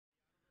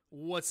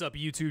What's up,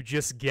 YouTube?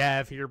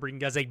 JustGav here, bringing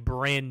you guys a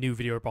brand new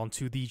video up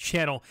onto the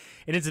channel.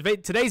 And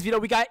in today's video,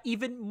 we got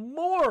even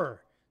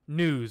more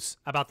news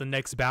about the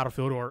next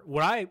Battlefield, or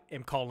what I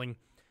am calling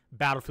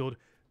Battlefield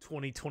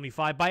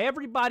 2025, by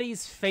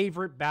everybody's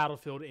favorite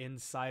Battlefield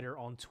insider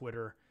on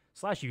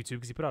Twitter/YouTube,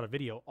 because he put out a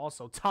video.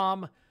 Also,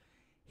 Tom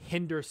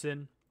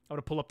Henderson. I'm going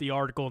to pull up the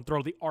article and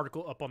throw the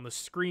article up on the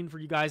screen for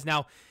you guys.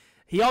 Now,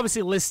 he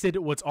obviously listed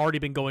what's already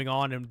been going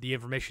on and the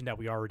information that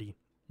we already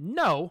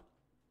know.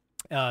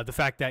 The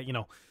fact that,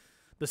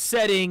 the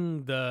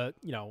setting, the,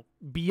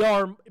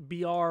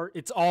 BR,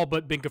 it's all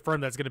but been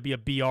confirmed that it's going to be a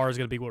BR, is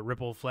going to be what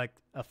Ripple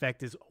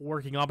Effect is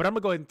working on. But I'm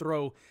going to go ahead and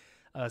throw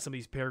some of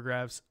these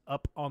paragraphs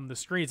up on the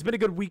screen. It's been a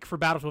good week for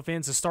Battlefield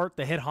fans. To start,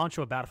 the head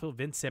honcho of Battlefield,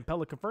 Vince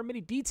Zampella, confirmed many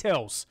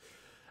details,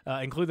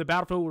 including the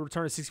Battlefield will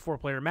return to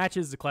 64-player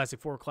matches, the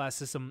Classic 4-class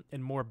system,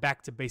 and more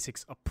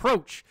back-to-basics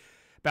approach.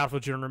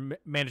 Battlefield General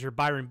Manager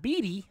Byron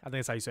Beatty, I think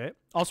that's how you say it,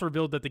 also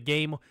revealed that the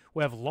game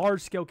will have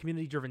large-scale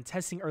community-driven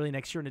testing early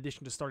next year. In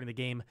addition to starting, the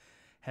game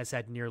has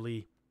had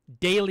nearly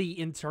daily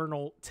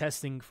internal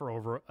testing for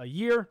over a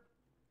year.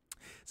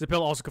 Zampella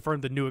also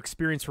confirmed the new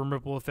experience from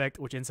Ripple Effect,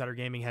 which Insider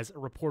Gaming has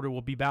reported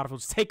will be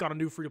Battlefield's take on a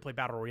new free-to-play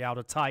battle royale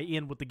to tie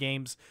in with the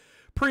game's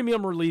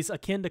premium release,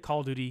 akin to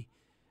Call of Duty,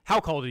 how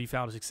Call of Duty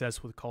found a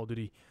success with Call of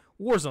Duty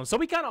Warzone. So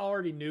we kind of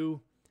already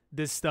knew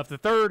this stuff. The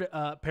third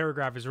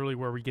paragraph is really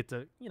where we get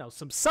to,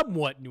 some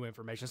somewhat new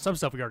information. Some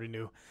stuff we already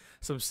knew,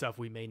 some stuff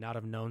we may not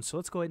have known. So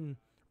let's go ahead and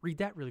read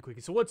that really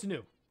quickly. So what's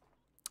new?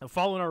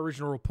 Following our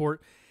original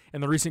report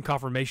and the recent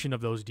confirmation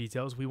of those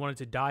details, we wanted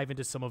to dive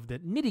into some of the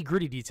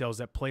nitty-gritty details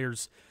that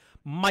players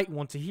might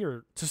want to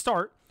hear. To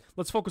start,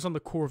 let's focus on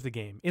the core of the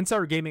game.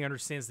 Insider Gaming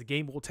understands the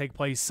game will take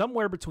place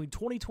somewhere between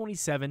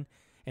 2027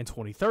 and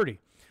 2030.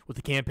 With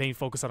the campaign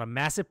focused on a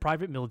massive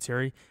private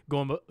military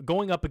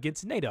going up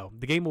against NATO.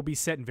 The game will be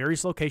set in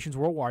various locations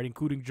worldwide,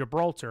 including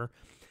Gibraltar,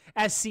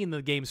 as seen in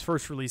the game's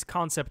first release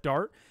concept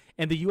art,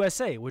 and the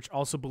USA, which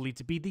also believed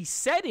to be the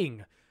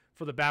setting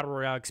for the Battle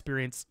Royale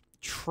experience.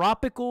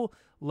 Tropical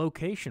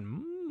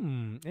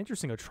location.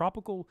 Interesting. A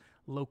tropical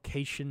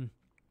location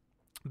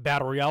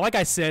Battle Royale. Like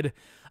I said,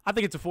 I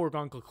think it's a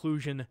foregone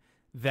conclusion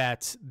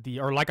that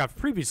like I've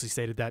previously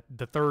stated, that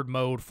the third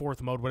mode,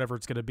 fourth mode, whatever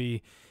it's going to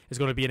be, is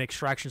going to be an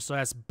extraction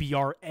 /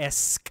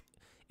 BR-esque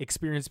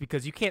experience,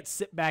 because you can't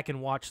sit back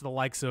and watch the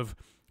likes of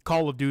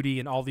Call of Duty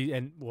and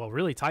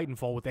really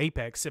Titanfall with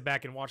Apex, sit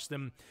back and watch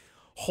them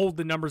hold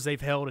the numbers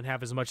they've held and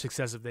have as much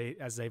success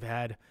as they've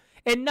had,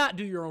 and not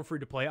do your own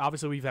free-to-play.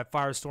 Obviously, we've had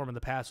Firestorm in the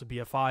past with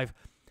BF5.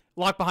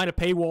 Locked behind a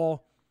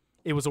paywall.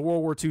 It was a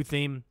World War II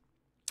theme.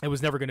 It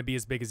was never going to be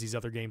as big as these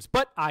other games,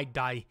 but I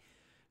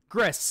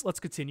digress. Let's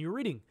continue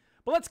reading.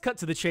 But let's cut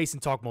to the chase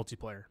and talk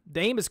multiplayer. The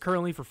aim is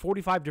currently for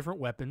 45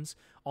 different weapons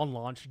on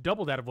launch,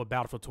 double that of what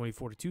Battlefield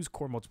 2042's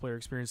core multiplayer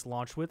experience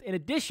launched with. In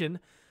addition,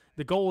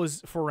 the goal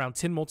is for around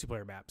 10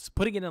 multiplayer maps,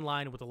 putting it in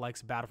line with the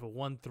likes of Battlefield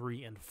 1,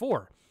 3, and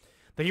 4.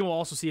 The game will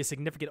also see a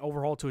significant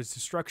overhaul to its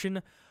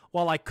destruction.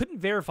 While I couldn't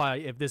verify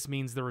if this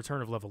means the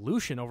return of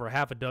Levolution, over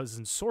half a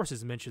dozen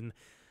sources mentioned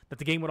that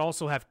the game would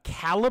also have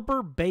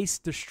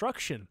caliber-based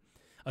destruction,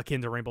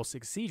 akin to Rainbow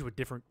Six Siege, with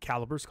different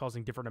calibers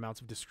causing different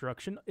amounts of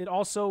destruction. It's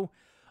also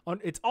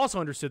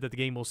understood that the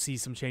game will see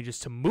some changes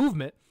to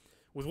movement,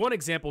 with one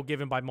example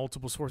given by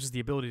multiple sources, the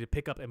ability to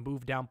pick up and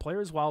move down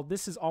players. While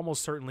this has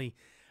almost certainly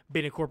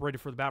been incorporated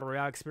for the Battle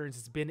Royale experience,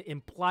 it's been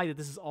implied that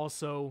this is all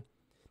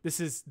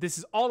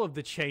of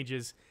the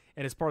changes,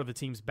 and is part of the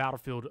team's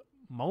Battlefield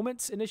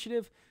Moments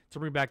initiative to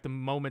bring back the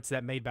moments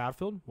that made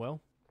Battlefield,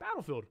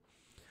 Battlefield.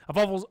 I've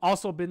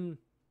also been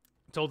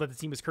told that the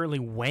team is currently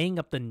weighing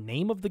up the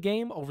name of the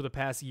game. Over the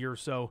past year or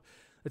so,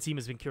 the team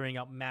has been carrying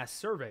out mass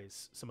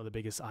surveys, some of the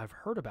biggest I've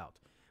heard about,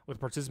 with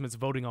participants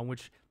voting on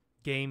which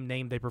game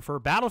name they prefer,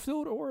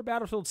 Battlefield or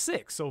Battlefield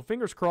 6. So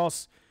fingers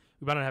crossed,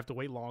 we might not have to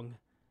wait long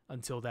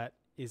until that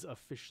is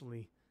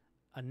officially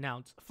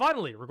announced.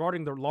 Finally,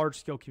 regarding the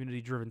large-scale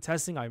community-driven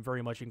testing, I'm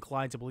very much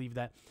inclined to believe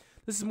that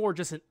this is more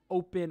just an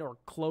open or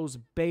closed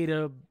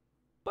beta,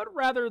 but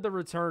rather the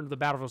return of the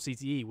Battlefield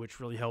CTE,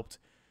 which really helped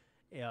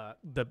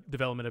the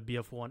development of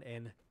BF1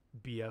 and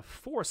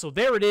BF4. So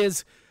there it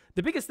is.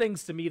 The biggest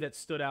things to me that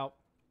stood out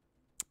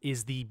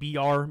is the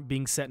BR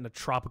being set in a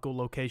tropical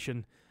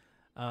location.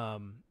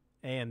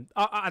 And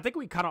I think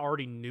we kind of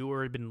already knew,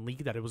 or had been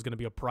leaked, that it was going to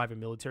be a private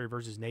military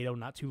versus NATO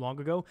not too long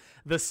ago.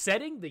 The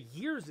setting, the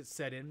years it's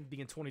set in,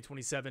 being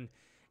 2027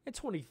 and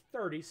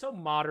 2030, so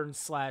modern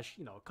 / a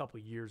couple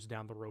years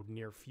down the road,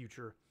 near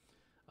future,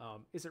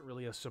 isn't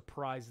really a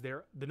surprise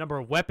there. The number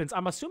of weapons,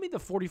 I'm assuming the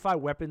 45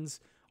 weapons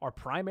are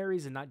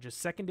primaries and not just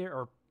secondary,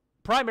 or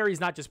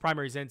primaries, not just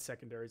primaries and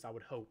secondaries, I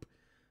would hope.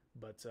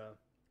 But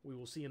we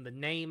will see in the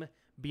name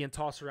being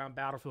tossed around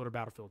Battlefield or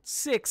Battlefield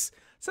 6.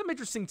 Some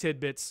interesting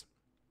tidbits.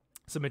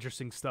 Some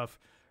interesting stuff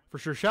for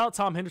sure. Shout out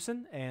Tom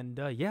Henderson, and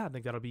yeah, I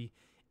think that'll be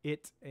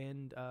it.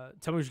 And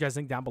tell me what you guys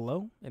think down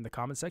below in the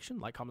comment section.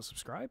 Like, comment,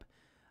 subscribe.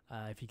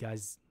 If you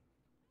guys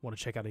want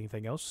to check out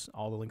anything else,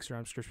 all the links are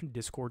in the description.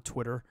 Discord,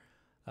 Twitter,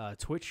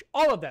 Twitch,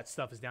 all of that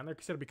stuff is down there.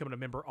 Consider becoming a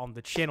member on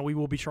the channel. We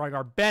will be trying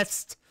our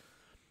best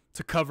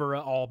to cover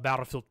all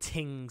Battlefield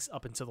tings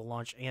up until the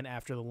launch and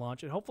after the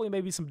launch, and hopefully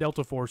maybe some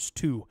Delta Force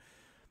too.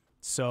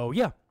 So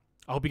yeah,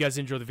 I hope you guys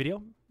enjoy the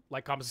video.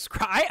 Like, comment,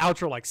 subscribe. I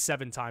outro like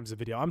 7 times a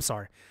video. I'm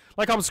sorry.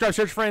 Like, comment, subscribe,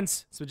 search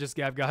friends. So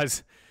JustGav,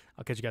 guys.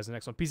 I'll catch you guys in the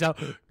next one. Peace out.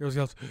 Girls,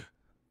 girls.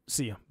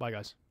 See ya. Bye,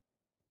 guys.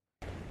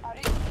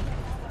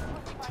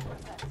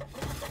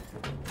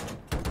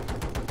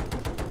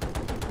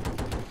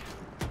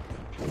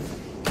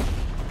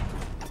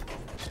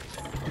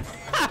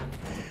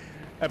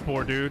 That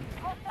poor dude.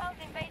 Hostiles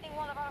invading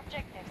one of our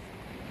objectives.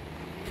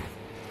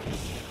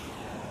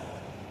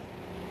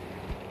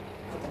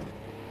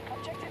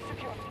 Objective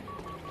secured.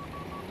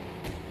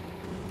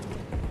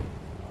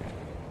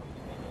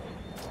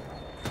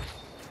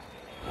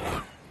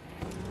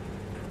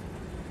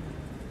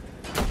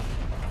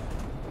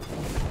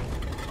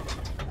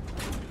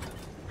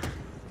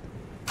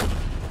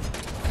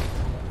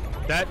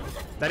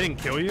 That didn't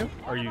kill you?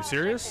 Are you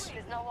serious? Is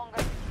no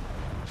longer.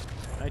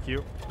 Thank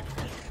you.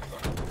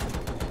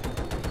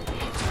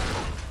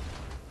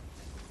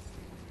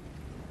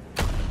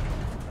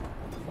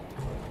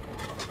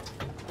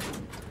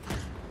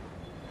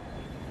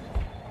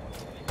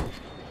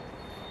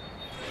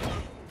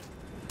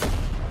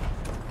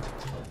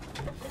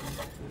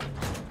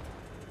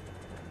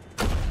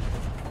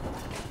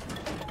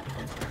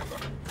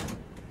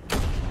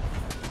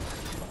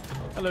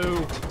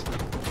 Hello.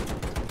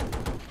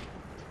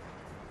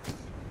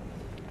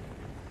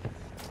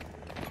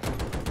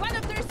 One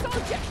of their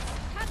soldiers.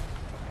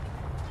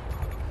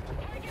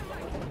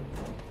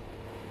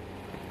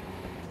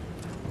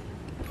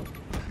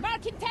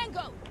 Marking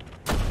Tango.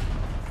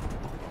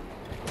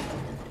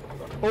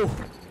 Oh.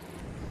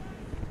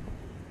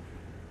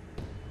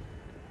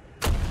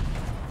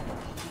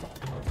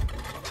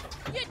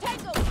 You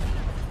Tango.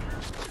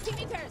 50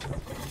 meters.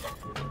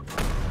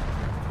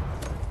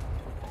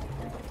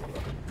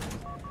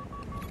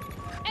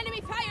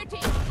 Enemy fire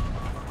team.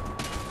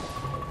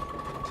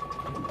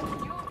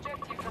 New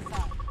objective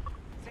assigned.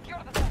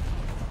 Secure the sector.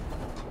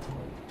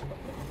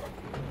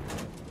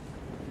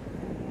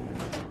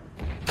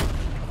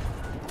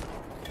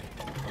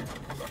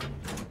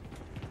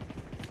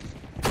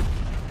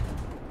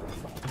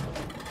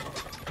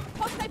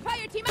 Hostile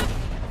fire team up.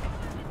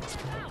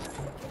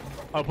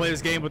 I'll play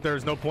this game, but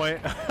there's no point.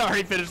 I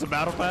already finished the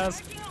battle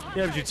pass.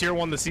 Yeah, did you tier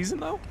 1 the season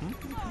though?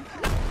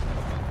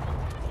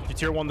 Did you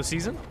tier 1 the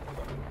season?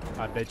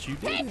 I bet you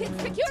did. Take it.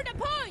 Secure the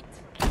point.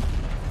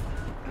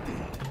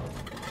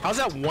 How's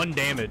that 1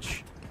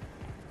 damage?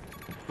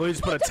 Literally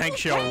just put a tank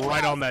shell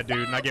right on that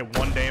dude and I get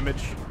 1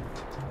 damage.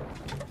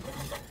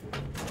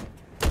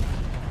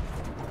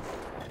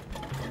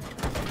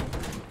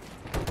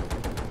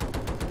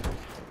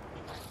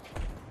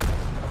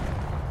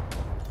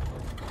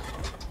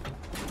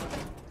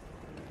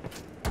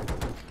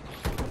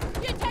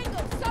 You Tango.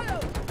 Solo.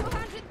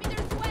 200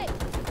 meters away.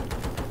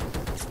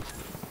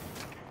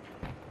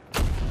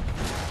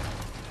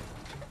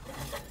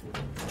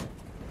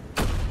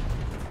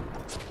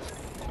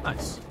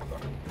 Nice.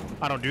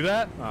 I don't do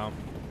that? Oh.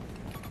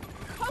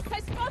 Hostile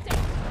spotted.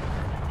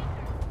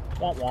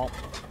 Womp womp.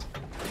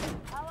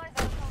 Allies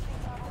are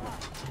assaulting our line.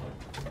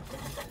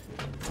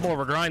 It's more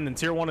of a grind than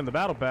tier 1 in the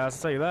battle pass,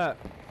 I'll tell you that.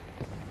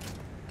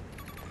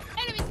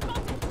 Enemy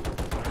spotted.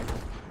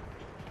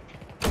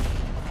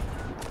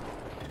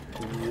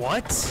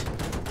 What?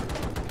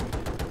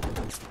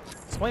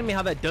 Explain to me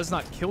how that does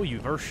not kill you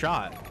first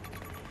shot.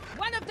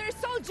 One of their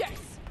soldiers.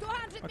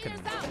 200 Fucking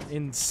meters out.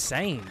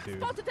 insane,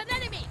 dude. Spotted an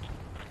enemy.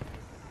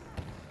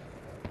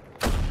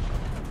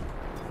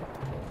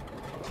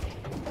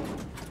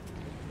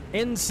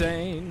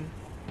 Insane.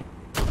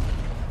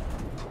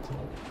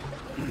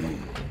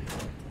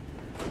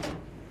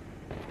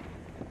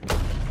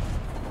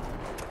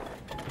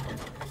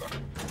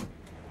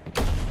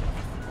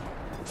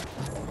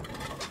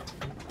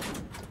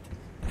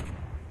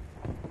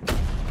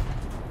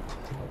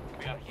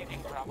 We are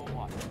hitting Bravo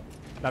 1.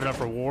 Not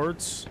enough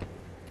rewards?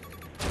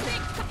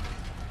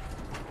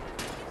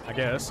 I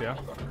guess, yeah.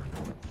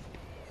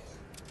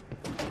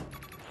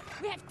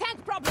 We have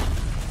tank problems.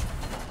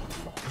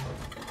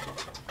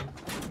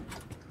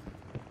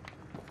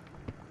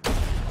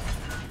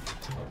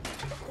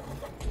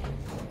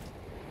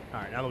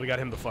 Alright, now that we got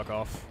him the fuck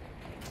off.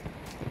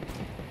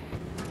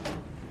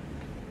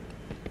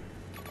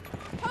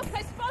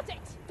 Hostile spotted.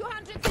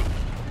 200.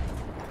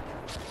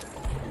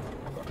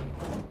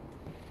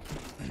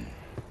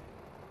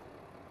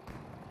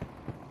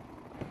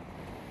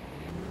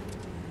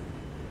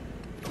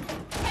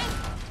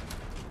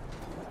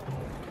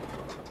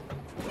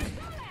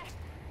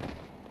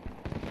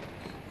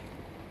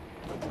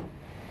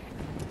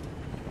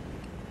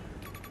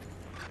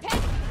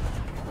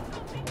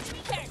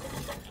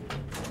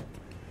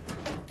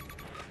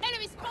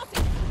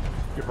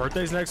 Your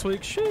birthday's next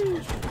week?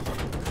 Sheesh.